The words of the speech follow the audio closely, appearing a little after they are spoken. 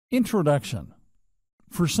Introduction.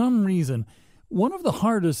 For some reason, one of the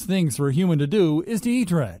hardest things for a human to do is to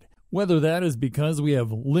eat right. Whether that is because we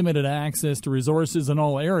have limited access to resources in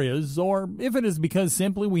all areas, or if it is because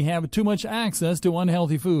simply we have too much access to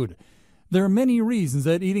unhealthy food. There are many reasons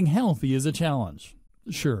that eating healthy is a challenge.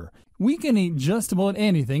 Sure, we can eat just about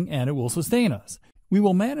anything and it will sustain us. We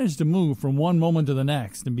will manage to move from one moment to the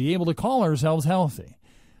next and be able to call ourselves healthy.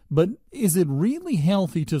 But is it really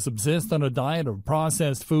healthy to subsist on a diet of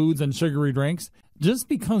processed foods and sugary drinks? Just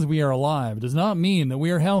because we are alive does not mean that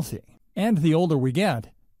we are healthy. And the older we get,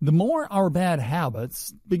 the more our bad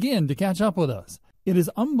habits begin to catch up with us. It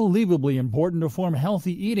is unbelievably important to form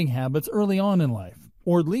healthy eating habits early on in life,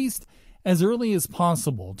 or at least as early as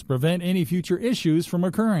possible to prevent any future issues from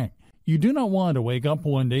occurring. You do not want to wake up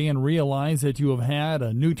one day and realize that you have had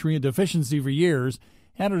a nutrient deficiency for years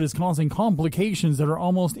and it is causing complications that are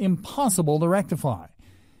almost impossible to rectify.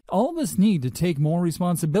 All of us need to take more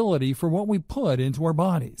responsibility for what we put into our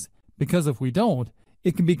bodies, because if we don't,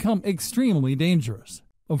 it can become extremely dangerous.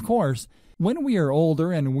 Of course, when we are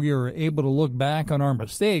older and we are able to look back on our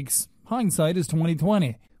mistakes, hindsight is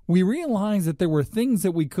 20/20. We realize that there were things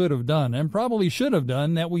that we could have done and probably should have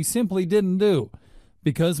done that we simply didn't do,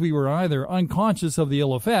 because we were either unconscious of the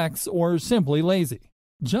ill effects or simply lazy.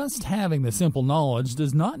 Just having the simple knowledge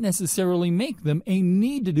does not necessarily make them a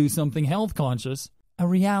need to do something health conscious a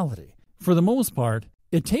reality. For the most part,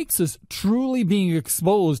 it takes us truly being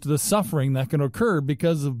exposed to the suffering that can occur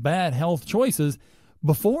because of bad health choices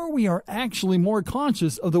before we are actually more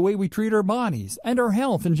conscious of the way we treat our bodies and our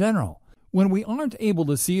health in general. When we aren't able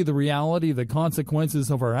to see the reality of the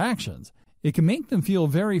consequences of our actions, it can make them feel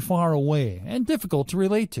very far away and difficult to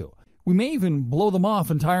relate to. We may even blow them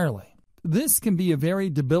off entirely. This can be a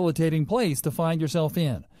very debilitating place to find yourself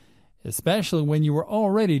in, especially when you are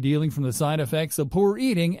already dealing from the side effects of poor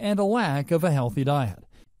eating and a lack of a healthy diet.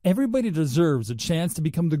 Everybody deserves a chance to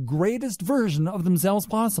become the greatest version of themselves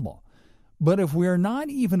possible. But if we are not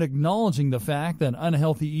even acknowledging the fact that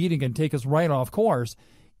unhealthy eating can take us right off course,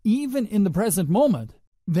 even in the present moment,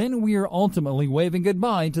 then we are ultimately waving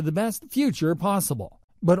goodbye to the best future possible.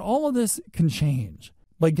 But all of this can change.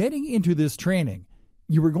 By getting into this training,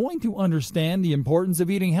 you are going to understand the importance of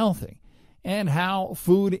eating healthy and how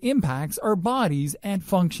food impacts our bodies and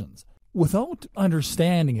functions. Without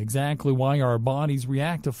understanding exactly why our bodies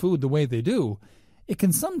react to food the way they do, it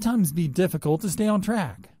can sometimes be difficult to stay on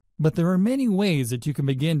track. But there are many ways that you can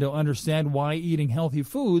begin to understand why eating healthy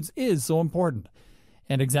foods is so important,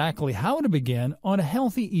 and exactly how to begin on a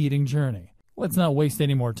healthy eating journey. Let's not waste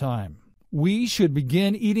any more time. We should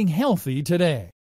begin eating healthy today.